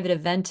private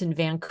event in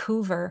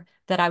Vancouver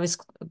that I was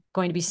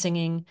going to be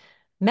singing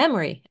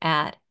Memory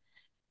at.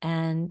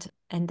 And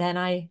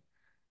then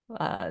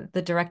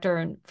the director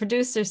and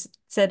producers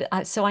said,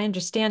 so I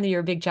understand that you're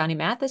a big Johnny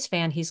Mathis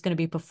fan. He's going to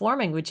be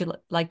performing. Would you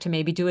like to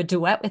maybe do a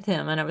duet with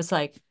him? And I was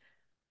like,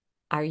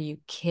 are you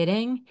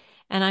kidding?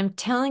 And I'm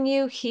telling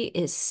you, he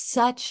is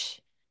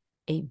such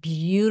a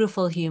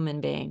beautiful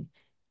human being.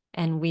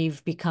 And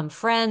we've become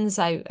friends.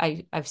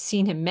 I've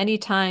seen him many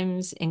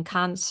times in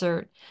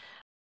concert.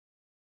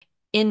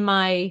 In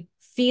my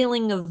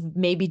feeling of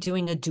maybe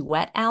doing a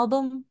duet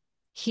album,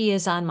 he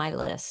is on my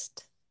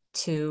list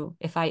to,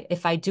 if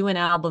I do an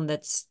album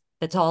that's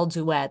all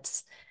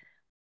duets,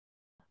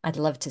 I'd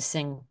love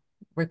to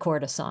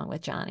record a song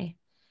with Johnny.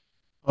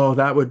 Oh,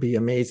 that would be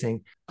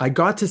amazing. I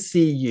got to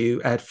see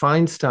you at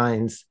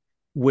Feinstein's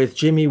with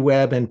Jimmy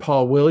Webb and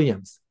Paul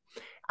Williams.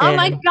 Oh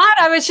my God,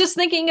 I was just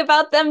thinking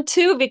about them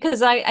too,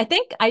 because I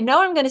think I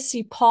know I'm going to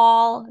see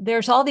Paul.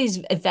 There's all these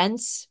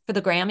events for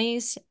the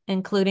Grammys,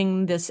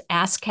 including this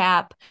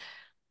ASCAP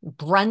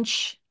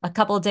brunch a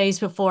couple of days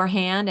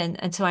beforehand.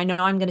 And so I know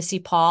I'm going to see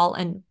Paul,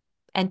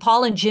 and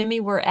Paul and Jimmy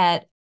were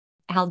at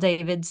Al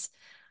David's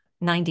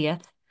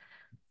 90th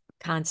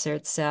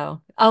concert.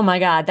 So, oh my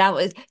God,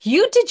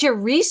 you did your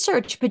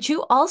research, but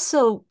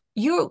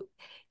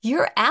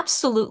you're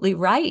absolutely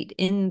right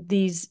in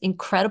these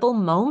incredible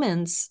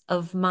moments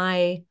of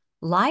my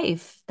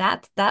life.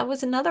 That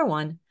was another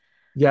one.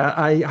 Yeah,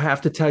 I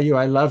have to tell you,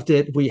 I loved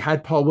it. We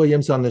had Paul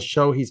Williams on the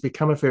show. He's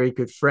become a very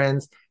good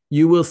friend.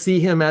 You will see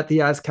him at the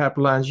ASCAP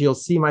Lounge. You'll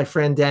see my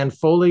friend Dan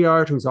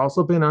Folliard, who's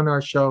also been on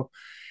our show.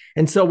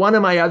 And so one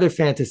of my other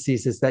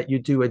fantasies is that you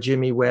do a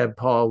Jimmy Webb,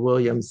 Paul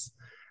Williams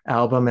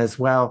album as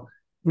well.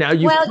 Now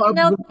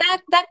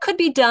that could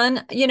be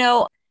done,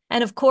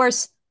 and of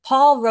course,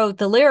 Paul wrote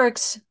the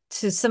lyrics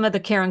to some of the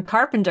Karen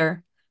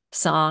Carpenter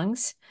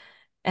songs,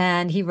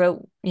 and he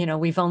wrote,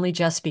 We've Only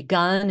Just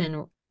Begun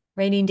and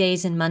Rainy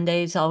Days and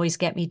Mondays Always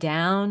Get Me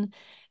Down.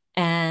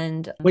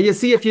 And well, you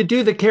see, if you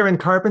do the Karen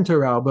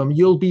Carpenter album,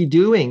 you'll be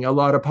doing a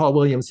lot of Paul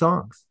Williams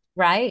songs.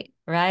 Right.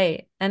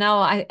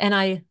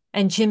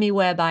 And Jimmy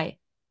Webb, I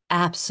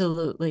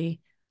absolutely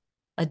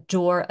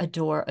adore.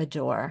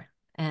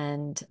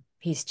 And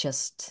he's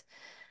just,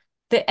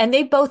 and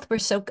they both were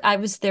I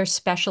was their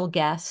special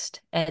guest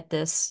at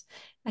this,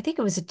 I think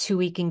it was a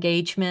 2-week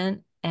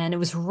engagement, and it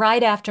was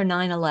right after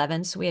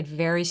 9/11. So we had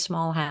very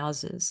small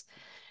houses,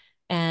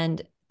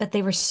 but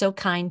they were so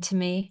kind to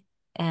me.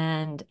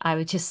 And I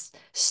would just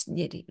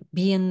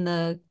be in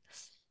the,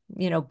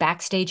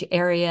 backstage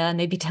area, and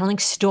they'd be telling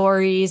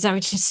stories. I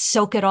would just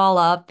soak it all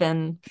up.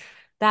 And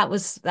that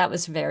was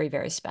very,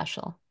 very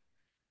special.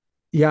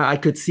 Yeah, I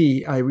could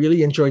see. I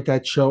really enjoyed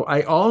that show.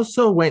 I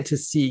also went to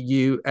see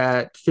you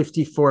at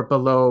 54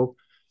 Below.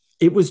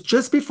 It was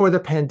just before the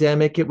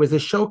pandemic. It was a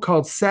show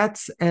called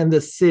Sets and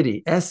the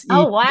City. SETS.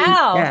 Oh,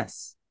 wow.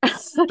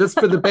 Just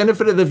for the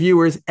benefit of the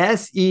viewers,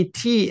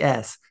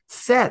 SETS.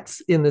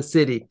 Sets in the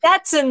City.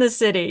 Sets in the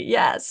City,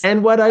 yes.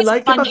 And what I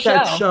liked about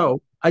that show,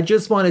 I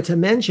just wanted to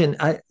mention,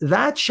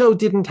 that show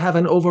didn't have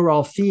an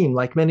overall theme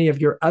like many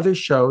of your other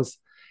shows.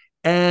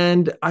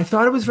 And I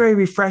thought it was very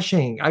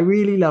refreshing. I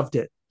really loved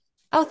it.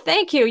 Oh,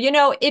 thank you.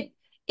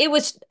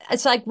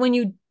 It's like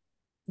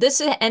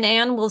and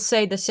Anne will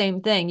say the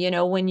same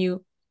thing, when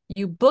you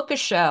book a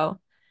show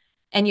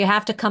and you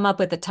have to come up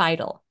with a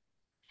title.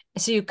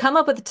 So you come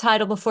up with a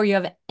title before you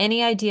have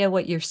any idea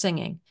what you're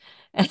singing.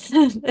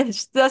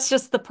 That's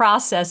just the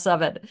process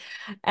of it.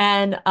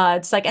 And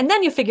it's like, and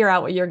then you figure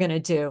out what you're going to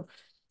do.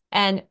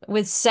 And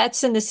with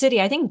Sets in the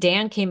City, I think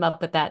Dan came up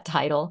with that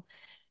title.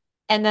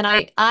 And then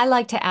I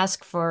like to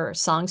ask for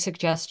song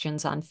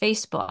suggestions on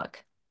Facebook.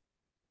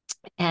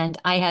 And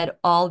I had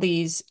all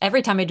these,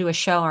 every time I do a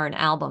show or an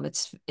album,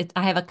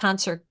 I have a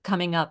concert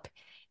coming up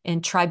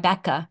in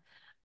Tribeca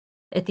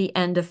at the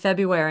end of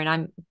February. And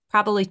I'm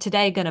probably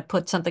today going to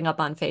put something up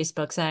on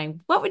Facebook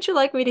saying, what would you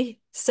like me to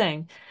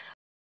sing?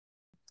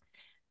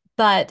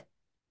 But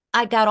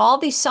I got all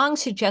these song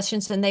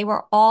suggestions, and they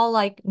were all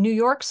like New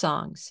York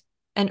songs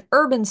and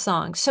urban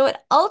songs. So it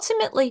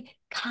ultimately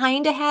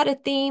kind of had a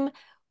theme,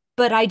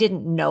 but I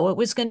didn't know it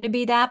was going to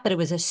be that, but it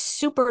was a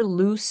super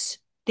loose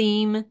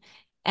theme.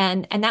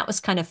 And that was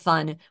kind of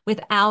fun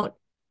without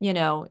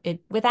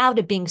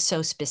it being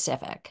so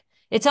specific.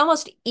 It's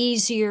almost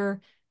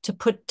easier to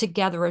put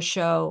together a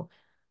show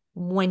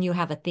when you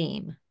have a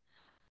theme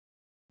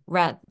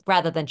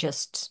rather than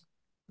just,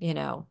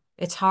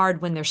 it's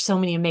hard when there's so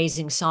many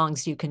amazing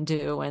songs you can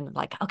do, and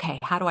like, okay,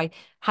 how do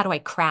I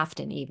craft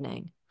an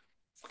evening?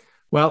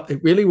 Well,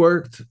 it really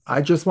worked.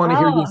 I just want to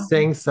hear you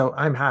sing, so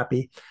I'm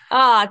happy.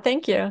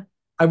 Thank you.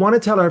 I want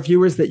to tell our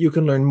viewers that you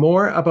can learn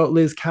more about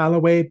Liz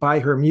Callaway, buy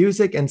her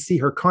music, and see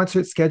her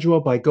concert schedule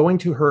by going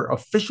to her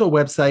official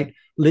website,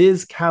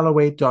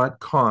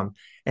 lizcallaway.com.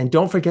 And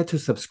don't forget to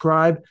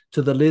subscribe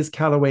to the Liz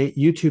Callaway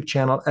YouTube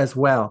channel as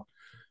well.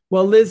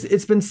 Well, Liz,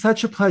 it's been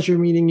such a pleasure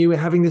meeting you and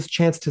having this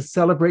chance to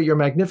celebrate your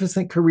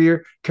magnificent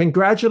career.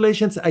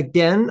 Congratulations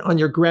again on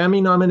your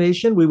Grammy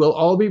nomination. We will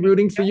all be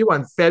rooting for you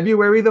on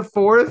February the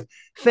 4th.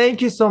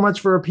 Thank you so much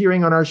for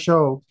appearing on our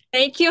show.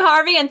 Thank you,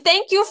 Harvey, and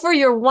thank you for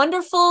your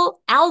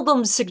wonderful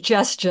album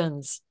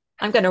suggestions.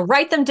 I'm going to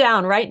write them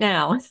down right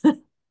now.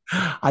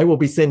 I will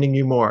be sending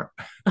you more.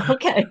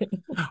 Okay.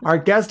 Our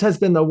guest has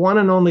been the one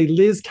and only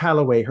Liz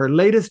Callaway. Her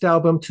latest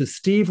album, To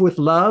Steve with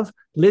Love,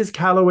 Liz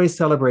Callaway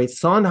Celebrates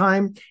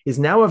Sondheim, is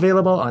now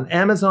available on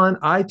Amazon,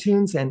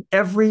 iTunes, and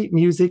every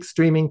music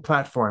streaming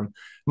platform.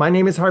 My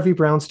name is Harvey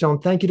Brownstone.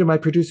 Thank you to my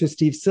producer,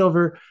 Steve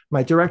Silver,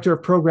 my director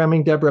of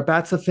programming, Deborah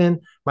Batsafin,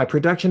 my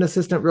production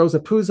assistant, Rosa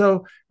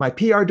Puzo, my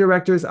PR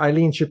directors,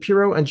 Eileen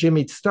Shapiro and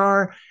Jimmy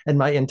Starr, and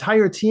my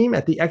entire team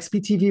at the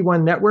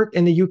XPTV1 network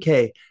in the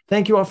UK.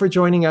 Thank you all for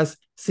joining us.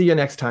 See you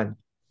next time.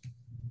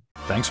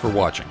 Thanks for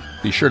watching.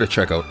 Be sure to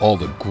check out all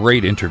the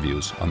great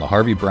interviews on the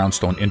Harvey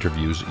Brownstone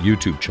Interviews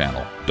YouTube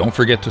channel. Don't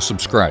forget to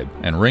subscribe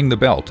and ring the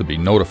bell to be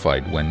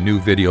notified when new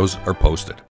videos are posted.